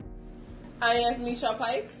I am Misha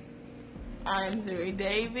Pikes. I'm Zuri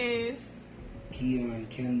Davis. Keon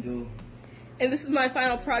Kendall. And this is my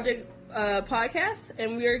final project podcast.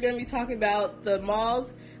 And we are going to be talking about the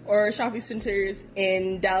malls or shopping centers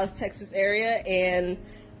in Dallas, Texas area and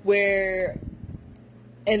where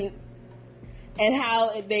and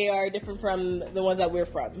how they are different from the ones that we're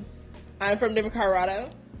from. I'm from Denver, Colorado.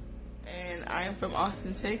 And I'm from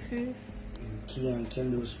Austin, Texas. Keon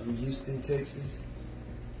Kendall's from Houston, Texas.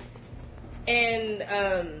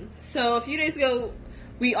 And so a few days ago,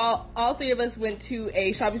 we all three of us went to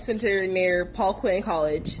a shopping center near Paul Quinn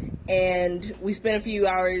College, and we spent a few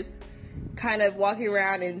hours kind of walking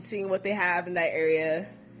around and seeing what they have in that area.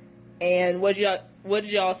 And what did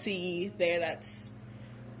y'all see there that's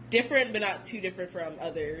different but not too different from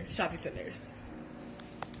other shopping centers?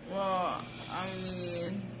 Well, I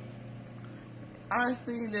mean,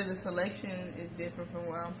 honestly, the selection is different from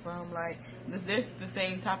where I'm from. Like, there's the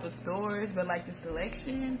same type of stores, but like the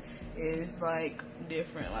selection is like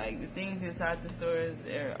different. Like the things inside the stores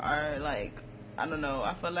are like, I don't know.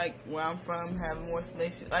 I feel like where I'm from have more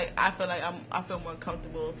selection. Like I feel like I feel more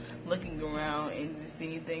comfortable looking around and just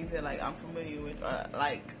seeing things that like I'm familiar with.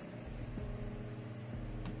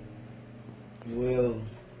 Well,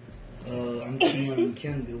 I'm Keon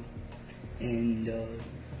Kendall, and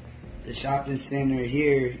the shopping center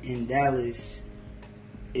here in Dallas,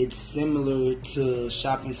 it's similar to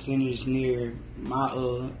shopping centers near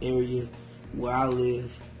my area where I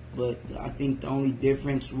live, but I think the only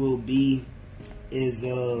difference will be is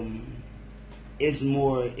it's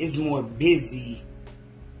more busy.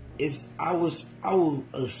 I will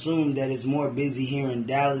assume that it's more busy here in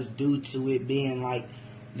Dallas due to it being like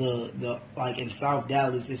the like in South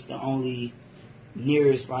Dallas, it's the only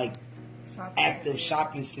nearest like active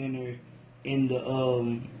shopping center in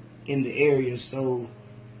the area. So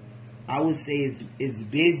I would say it's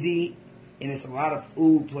busy, and it's a lot of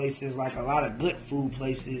food places, like a lot of good food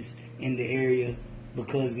places in the area.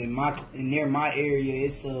 Because near my area,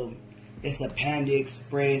 it's a Panda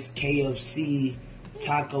Express, KFC,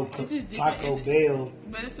 Taco Bell.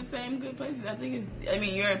 But it's the same good places. I think it's. I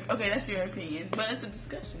mean, that's your opinion, but it's a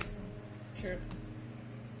discussion. Sure.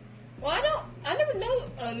 Well, I never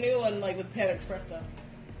knew one like with Panda Express though.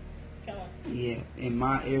 Come on. Yeah, in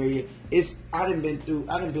my area, I done been to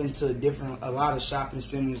a lot of shopping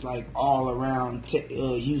centers like all around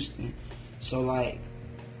Houston. So like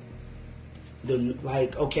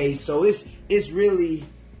so it's really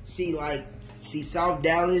South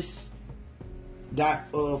Dallas got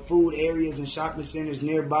food areas and shopping centers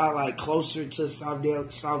nearby, like closer to South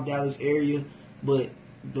Dallas area, but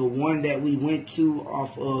the one that we went to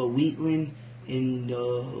off Wheatland and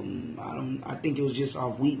I think it was just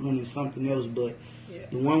off Wheatland and something else, but yeah.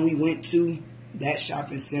 The one we went to, that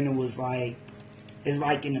shopping center was like, it's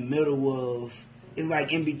like in the middle of, it's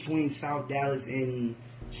like in between South Dallas and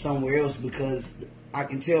somewhere else, because I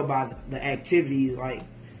can tell by the activity, like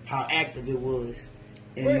how active it was.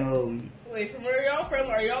 And wait, from where y'all from?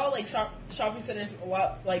 Are y'all like shopping centers a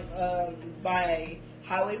lot, like by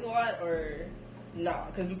highways a lot, or no?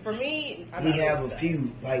 Because for me, we have a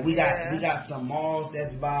few. Like we got some malls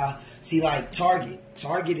that's by. See, like Target.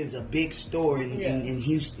 Target is a big store in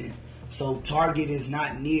Houston. So Target is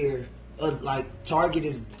not near. Target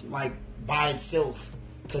is like by itself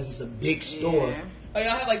because it's a big store. Yeah. Oh,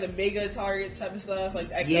 y'all have like the mega Target type of stuff, like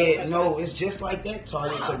the it's just like that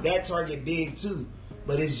Target, because that Target big too,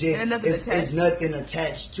 but it's just it's nothing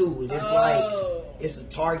attached to it. It's like it's a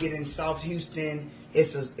Target in South Houston,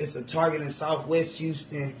 it's a Target in Southwest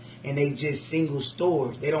Houston, and they just single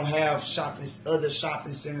stores. They don't have other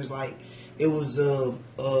shopping centers like it was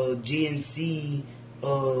GNC,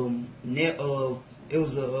 it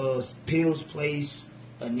was a Pills Place,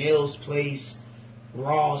 a Nails Place,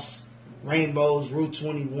 Ross, Rainbows, Route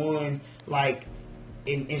 21, like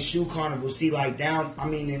in Shoe Carnival. See, like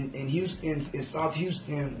in Houston, in South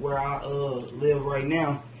Houston, where I live right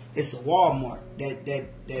now, it's a Walmart that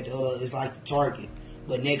is like the Target.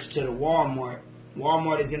 But next to the Walmart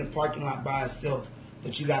is in the parking lot by itself.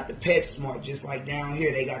 But you got the PetSmart, just like down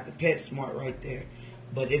here, they got the PetSmart right there.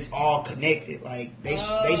 But it's all connected. Like they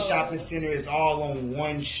shopping center is all on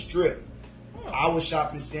one strip. Our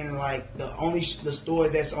shopping center, like the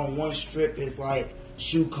stores that's on one strip is like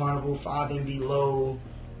Shoe Carnival, 5 and Below,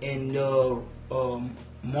 and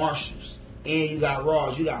Marshalls. And you got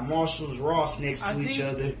Ross. You got Marshalls, Ross next to each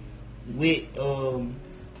other with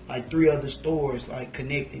like 3 other stores like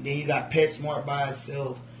connected. Then you got PetSmart by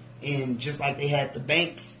itself, and just like they had the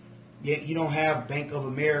banks, you don't have Bank of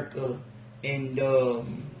America and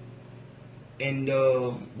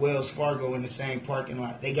Wells Fargo in the same parking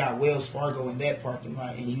lot. They got Wells Fargo in that parking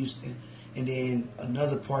lot in Houston. and then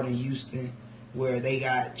another part in Houston where they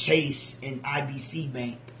got Chase and IBC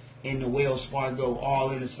Bank and the Wells Fargo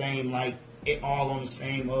all in the same, like, it all on the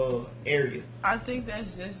same area. I think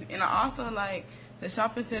that's just, and I also like the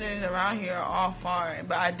shopping centers around here are all far,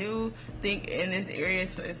 but I do think in this area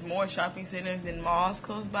it's more shopping centers than malls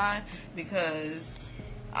close by, because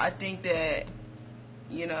I think that,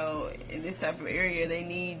 you know, in this type of area they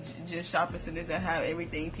need just shopping centers that have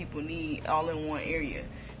everything people need all in one area.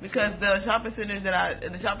 Because the shopping centers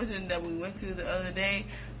that we went to the other day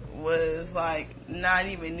was like not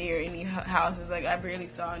even near any houses. Like I barely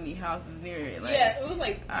saw any houses near it. Like, yeah, it was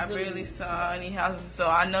like I really barely saw any houses. So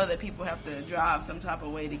I know that people have to drive some type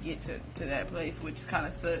of way to get to that place, which kind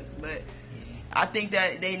of sucks. But I think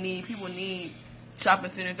that people need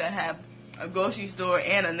shopping centers that have a grocery store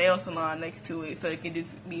and a nail salon next to it, so it can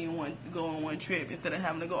just go on one trip instead of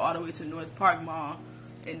having to go all the way to North Park Mall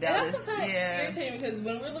in Dallas. And that's kind of irritating because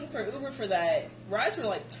when we're looking for Uber for that, rides were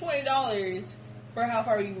like $20 for how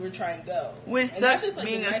far you were trying to go. Which and sucks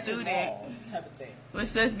being a student type of thing. Which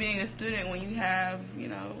sucks being a student when you have, you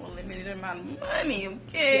know, a limited amount of money.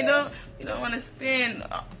 Okay, you don't want to spend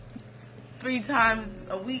 3 times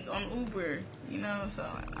a week on Uber. You know, so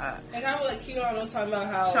and kind of like Keon was talking about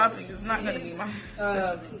how shopping is not going to be my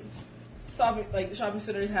shopping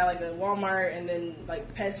centers had like a Walmart and then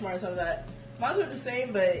like PetSmart and stuff like that. Mine were the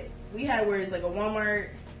same, but we had where it's like a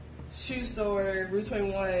Walmart, shoe store, Route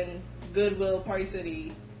 21, Goodwill, Party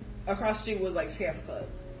City. Across the street was like Sam's Club.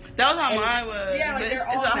 That was how mine was. Yeah, like they're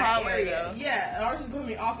all it's in a that highway area. though. Yeah, and ours was going to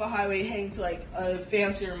be off a highway, heading to like a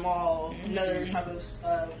fancier mall, another type of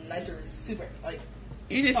nicer, super like.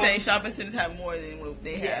 You just say shopping centers have more than what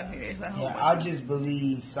they have here. It's like I just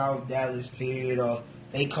believe South Dallas, period, or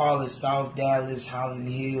they call it South Dallas, Holland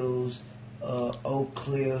Hills, Oak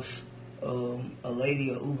Cliff. A Uber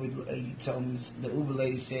lady told me, the Uber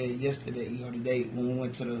lady said yesterday or today when we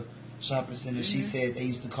went to the shopping center, she said they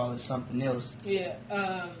used to call it something else. Yeah.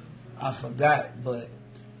 I forgot, but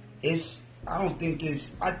I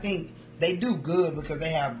think they do good because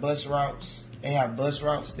they have bus routes. They have bus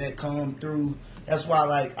routes that come through. That's why,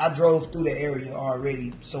 like, I drove through the area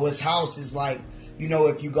already. So it's houses, like, you know,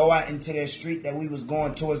 if you go out into that street that we was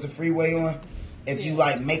going towards the freeway on, if you,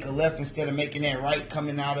 like, make a left instead of making that right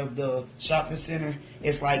coming out of the shopping center,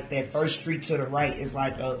 it's like that first street to the right is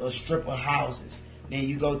like a strip of houses. Then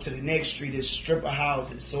you go to the next street, it's a strip of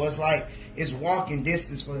houses. So it's like, it's walking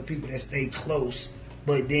distance for the people that stay close.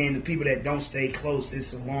 But then the people that don't stay close,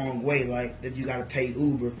 it's a long way, like, that you got to pay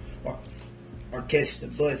Uber or catch the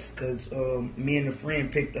bus. Because me and a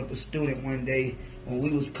friend picked up a student one day when we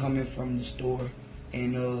was coming from the store.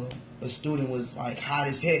 And a student was, like, hot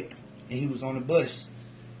as heck. And he was on the bus.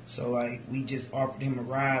 So, like, we just offered him a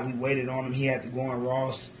ride. We waited on him. He had to go on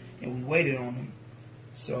Ross. And we waited on him.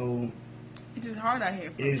 So... It's just hard out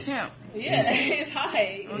here for a temp. Yeah, it's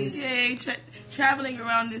high. Okay, traveling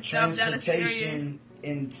around this South Dallas area. Transportation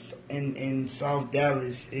in South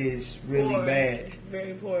Dallas is really bad.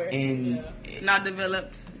 Very poor. And not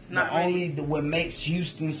developed. It's not ready. What makes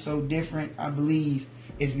Houston so different, I believe,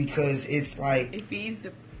 is because it's like... It feeds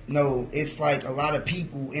the... No, it's like a lot of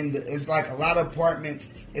people it's like a lot of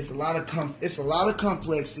apartments. It's a lot of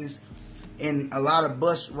complexes and a lot of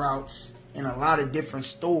bus routes and a lot of different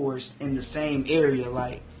stores in the same area.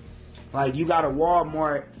 Like you got a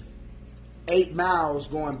Walmart 8 miles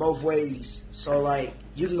going both ways. So like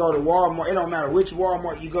you can go to Walmart. It don't matter which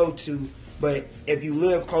Walmart you go to, but if you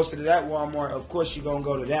live closer to that Walmart, of course you're gonna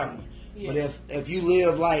go to that one. Yeah. But if you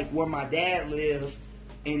live like where my dad lived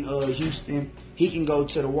in Houston, he can go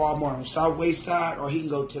to the Walmart on Southway side, or he can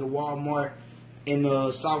go to the Walmart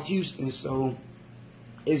in South Houston. So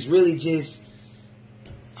it's really just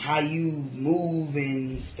how you move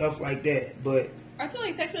and stuff like that. But I feel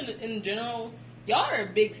like Texas in general, y'all are a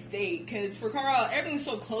big state, because for Carlisle, everything's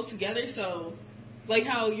so close together. So like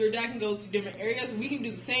how your dad can go to different areas, we can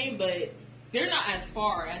do the same, but they're not as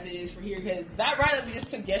far as it is for here. Because that ride that we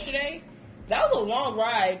just took yesterday, that was a long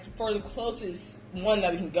ride for the closest one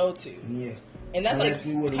that we can go to. Yeah. And that's unless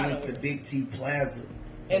like we would have went to Big T Plaza.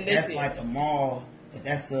 And that's like a mall, but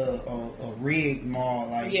that's a rigged mall.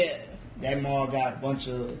 Like that mall got a bunch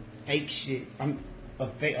of fake shit.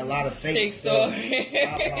 A lot of fake stuff.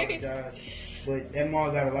 I apologize, but that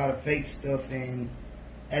mall got a lot of fake stuff, and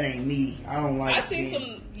that ain't me. I don't like. I seen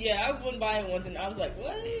some. Yeah, I went by it once, and I was like,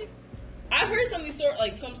 what? I heard some of these stores,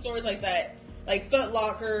 like some stores like that, like Foot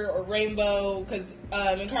Locker or Rainbow, because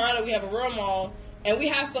in Colorado we have a rural mall, and we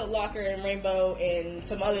have Foot Locker and Rainbow and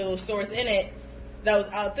some other little stores in it that was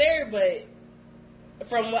out there, but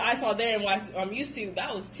from what I saw there and what I'm used to,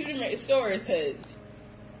 that was 2 different stores, because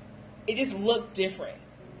it just looked different.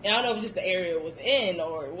 And I don't know if it's just the area it was in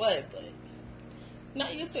or what, but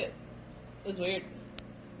not used to it. It was weird.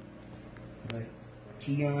 But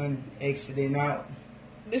Keon exiting out.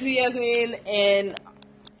 This is Yasmin, and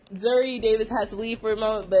Zuri Davis has to leave for a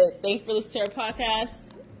moment, but thanks for listening to our podcast,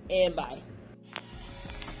 and bye.